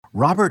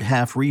Robert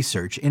Half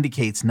research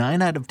indicates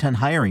 9 out of 10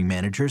 hiring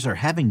managers are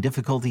having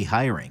difficulty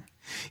hiring.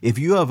 If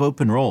you have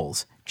open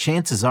roles,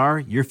 chances are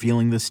you're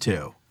feeling this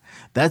too.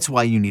 That's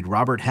why you need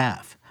Robert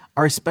Half.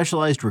 Our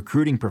specialized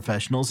recruiting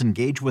professionals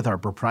engage with our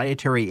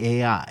proprietary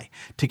AI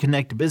to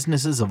connect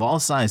businesses of all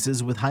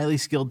sizes with highly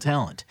skilled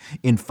talent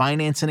in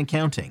finance and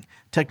accounting,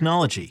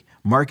 technology,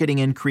 marketing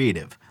and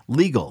creative,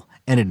 legal,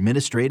 and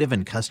administrative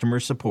and customer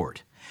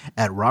support.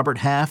 At Robert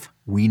Half,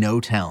 we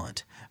know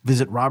talent.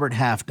 Visit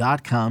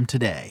roberthalf.com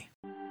today.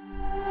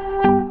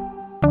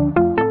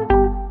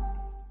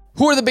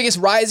 Who are the biggest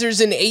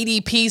risers in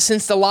ADP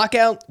since the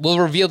lockout? We'll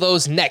reveal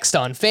those next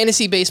on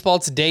Fantasy Baseball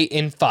Today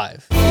in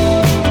 5.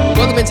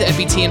 Welcome into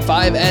FBT in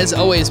 5. As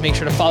always, make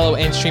sure to follow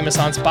and stream us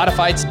on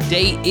Spotify.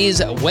 Today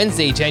is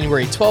Wednesday,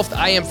 January 12th.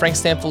 I am Frank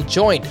Stanfield,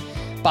 joined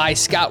by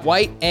Scott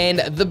White, and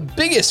the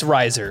biggest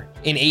riser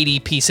in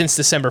ADP since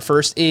December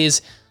 1st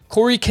is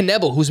Corey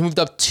Knebel, who's moved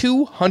up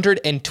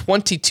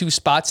 222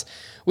 spots,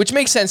 which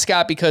makes sense,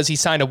 Scott, because he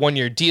signed a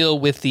one-year deal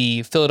with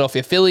the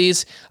Philadelphia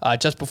Phillies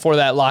just before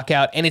that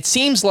lockout, and it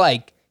seems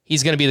like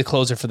he's going to be the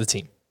closer for the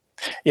team.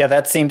 Yeah,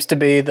 that seems to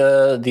be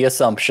the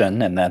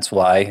assumption, and that's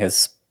why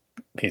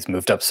he's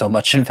moved up so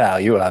much in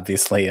value.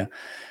 Obviously, a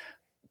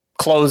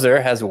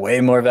closer has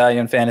way more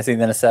value in fantasy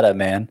than a setup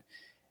man.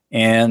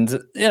 And,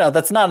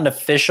 that's not an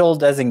official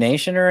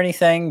designation or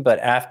anything, but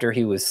after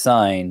he was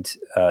signed,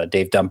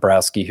 Dave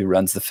Dombrowski, who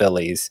runs the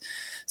Phillies,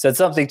 said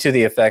something to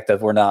the effect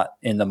of, we're not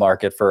in the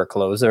market for a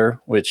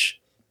closer, which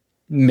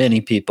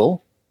many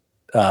people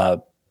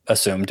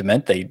assumed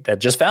meant they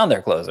had just found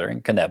their closer.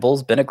 And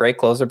Knebel's been a great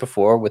closer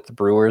before with the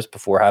Brewers,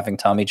 before having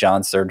Tommy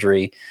John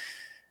surgery,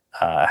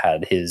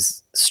 had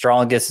his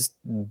strongest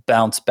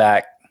bounce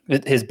back,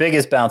 his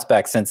biggest bounce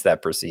back since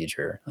that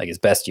procedure, like his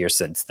best year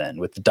since then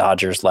with the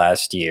Dodgers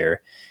last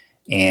year.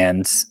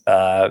 And,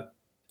 it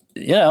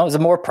was a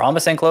more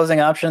promising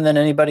closing option than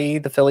anybody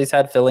the Phillies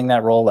had filling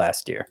that role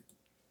last year.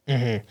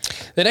 Mm-hmm.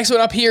 The next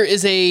one up here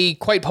is a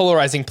quite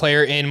polarizing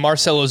player in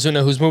Marcell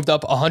Ozuna, who's moved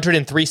up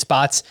 103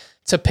 spots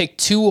to pick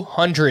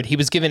 200. He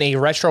was given a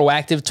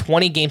retroactive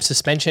 20-game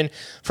suspension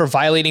for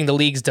violating the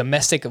league's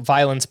domestic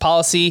violence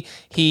policy.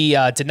 He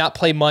did not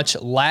play much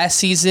last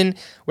season.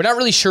 We're not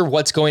really sure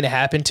what's going to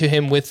happen to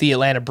him with the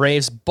Atlanta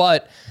Braves,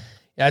 but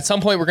at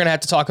some point we're going to have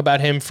to talk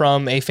about him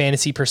from a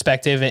fantasy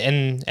perspective,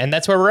 and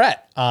that's where we're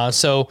at.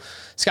 So,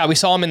 Scott, we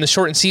saw him in the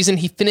shortened season.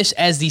 He finished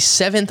as the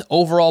 7th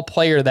overall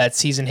player that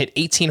season, hit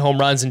 18 home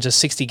runs in just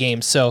 60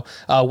 games. So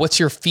what's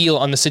your feel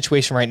on the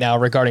situation right now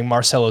regarding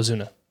Marcell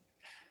Ozuna?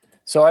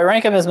 So I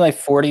rank him as my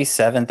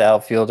 47th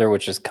outfielder,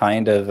 which is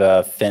kind of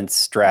a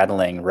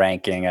fence-straddling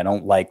ranking. I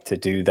don't like to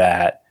do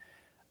that.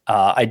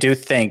 I do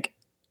think,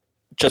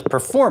 just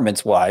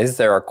performance-wise,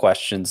 there are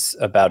questions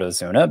about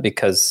Ozuna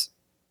because,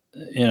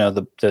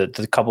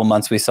 the couple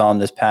months we saw him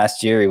this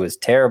past year, he was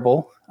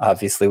terrible.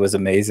 Obviously was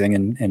amazing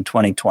in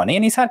 2020,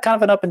 and he's had kind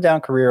of an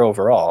up-and-down career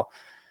overall.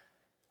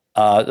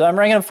 I'm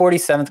ranking him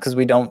 47th because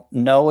we don't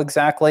know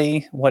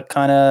exactly what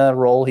kind of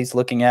role he's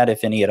looking at,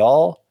 if any at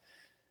all.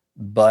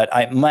 But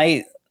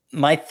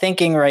my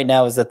thinking right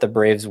now is that the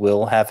Braves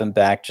will have him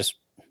back, just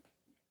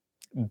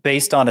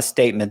based on a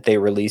statement they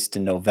released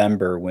in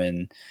November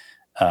when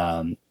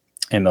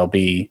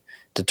MLB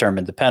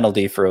determined the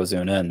penalty for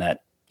Ozuna and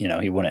that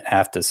he wouldn't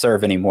have to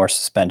serve any more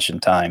suspension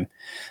time.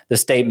 The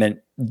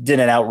statement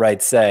didn't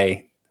outright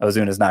say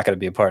Ozuna's not going to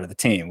be a part of the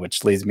team,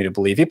 which leads me to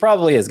believe he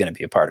probably is going to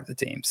be a part of the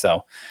team.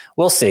 So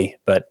we'll see.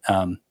 But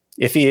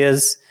if he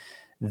is,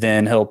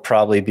 then he'll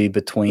probably be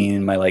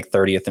between my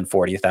 30th and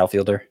 40th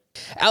outfielder.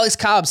 Alex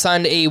Cobb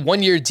signed a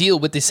one-year deal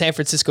with the San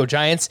Francisco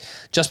Giants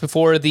just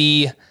before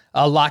the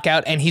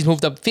lockout, and he's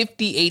moved up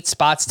 58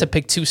 spots to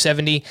pick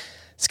 270.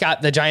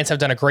 Scott, the Giants have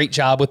done a great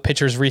job with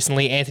pitchers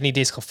recently. Anthony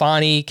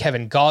DeSclafani,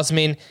 Kevin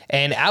Gausman,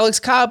 and Alex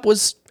Cobb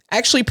was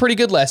actually pretty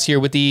good last year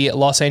with the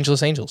Los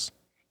Angeles Angels.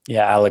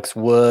 Yeah, Alex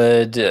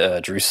Wood,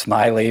 Drew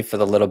Smyly for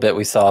the little bit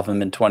we saw of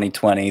him in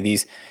 2020.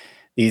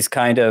 These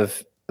kind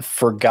of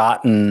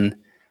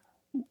forgotten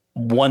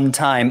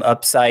one-time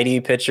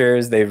upsidey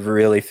pitchers, they've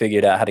really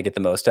figured out how to get the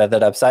most out of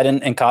that upside.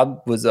 And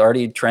Cobb was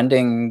already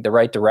trending the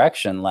right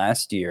direction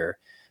last year.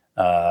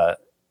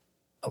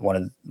 One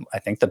of, I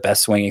think, the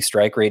best swinging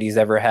strike rate he's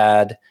ever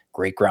had.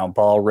 Great ground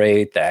ball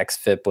rate. The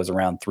xFIP was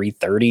around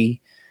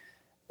 330.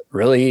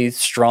 Really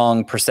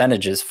strong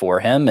percentages for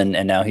him. And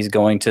now he's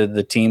going to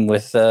the team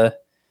with a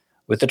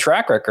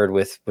track record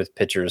with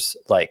pitchers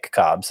like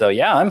Cobb. So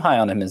yeah, I'm high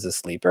on him as a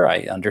sleeper.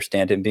 I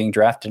understand him being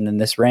drafted in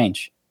this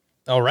range.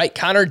 All right,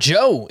 Connor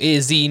Joe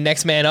is the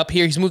next man up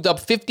here. He's moved up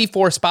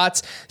 54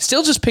 spots,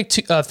 still just picked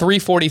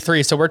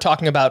 343. So we're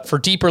talking about, for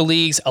deeper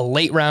leagues, a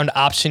late round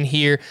option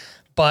here.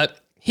 But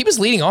he was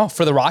leading off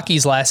for the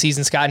Rockies last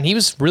season, Scott, and he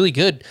was really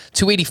good.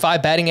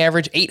 285 batting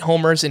average, 8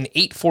 homers, and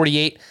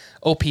 848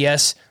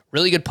 OPS.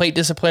 Really good plate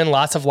discipline,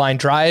 lots of line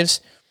drives.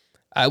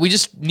 We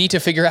just need to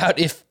figure out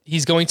if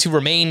he's going to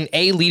remain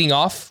leading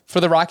off for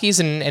the Rockies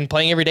and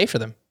playing every day for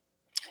them.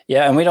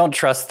 Yeah, and we don't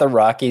trust the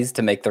Rockies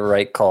to make the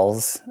right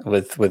calls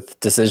with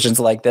decisions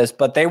like this,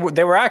 but they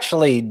were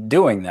actually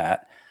doing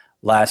that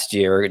last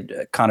year.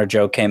 Connor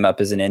Joe came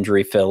up as an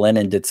injury fill-in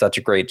and did such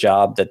a great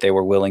job that they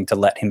were willing to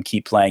let him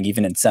keep playing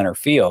even in center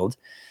field.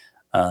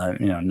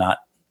 Not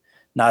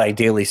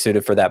ideally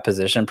suited for that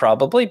position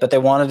probably, but they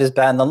wanted his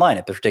bat in the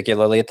lineup,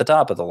 particularly at the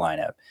top of the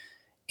lineup.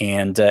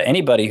 And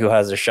anybody who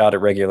has a shot at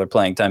regular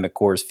playing time at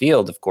Coors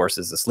Field, of course,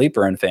 is a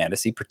sleeper in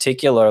fantasy,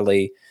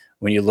 particularly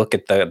when you look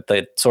at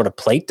the sort of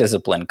plate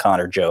discipline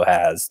Connor Joe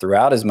has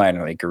throughout his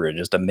minor league career.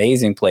 Just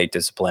amazing plate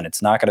discipline.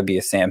 It's not going to be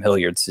a Sam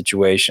Hilliard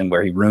situation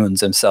where he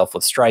ruins himself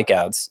with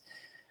strikeouts.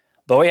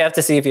 But we have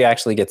to see if he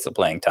actually gets the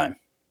playing time.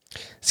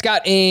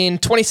 Scott, in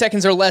 20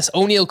 seconds or less,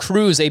 O'Neal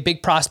Cruz, a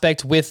big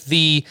prospect with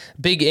the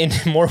big, in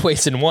more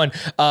ways than one,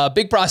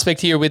 big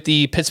prospect here with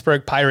the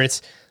Pittsburgh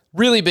Pirates.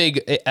 Really big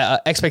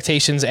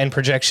expectations and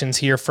projections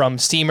here from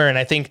Steamer, and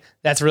I think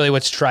that's really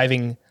what's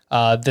driving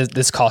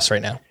this cost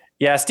right now.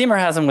 Yeah, Steamer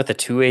has him with a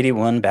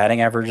 281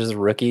 batting average as a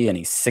rookie, and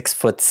he's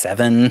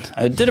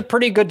 6'7". Did a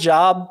pretty good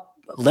job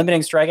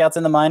limiting strikeouts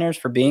in the minors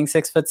for being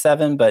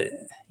 6'7", but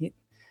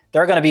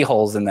there are going to be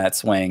holes in that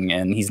swing,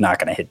 and he's not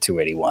going to hit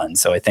 281.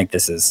 So I think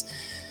this is,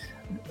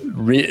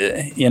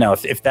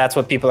 if that's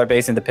what people are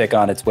basing the pick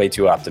on, it's way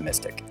too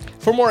optimistic.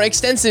 For more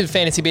extensive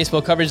fantasy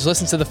baseball coverage,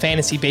 listen to the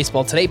Fantasy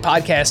Baseball Today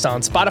podcast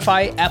on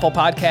Spotify, Apple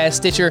Podcasts,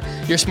 Stitcher,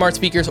 your smart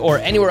speakers, or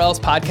anywhere else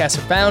podcasts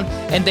are found.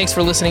 And thanks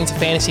for listening to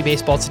Fantasy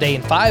Baseball Today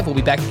in 5. We'll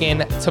be back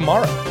again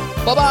tomorrow.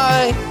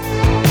 Bye-bye.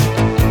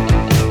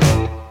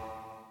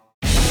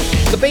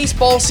 The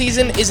baseball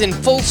season is in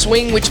full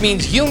swing, which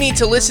means you need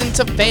to listen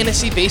to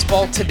Fantasy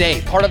Baseball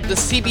Today, part of the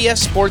CBS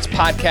Sports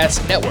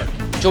Podcast Network.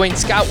 Join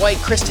Scott White,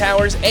 Chris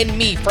Towers, and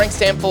me, Frank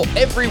Stample,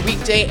 every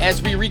weekday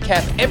as we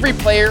recap every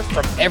player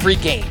from every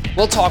game.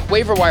 We'll talk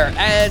waiver wire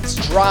ads,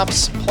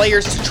 drops,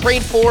 players to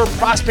trade for,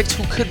 prospects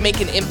who could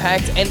make an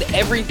impact, and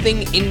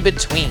everything in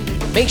between.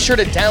 Make sure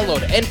to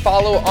download and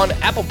follow on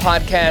Apple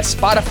Podcasts,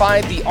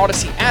 Spotify, the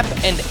Odyssey app,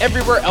 and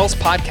everywhere else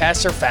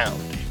podcasts are found.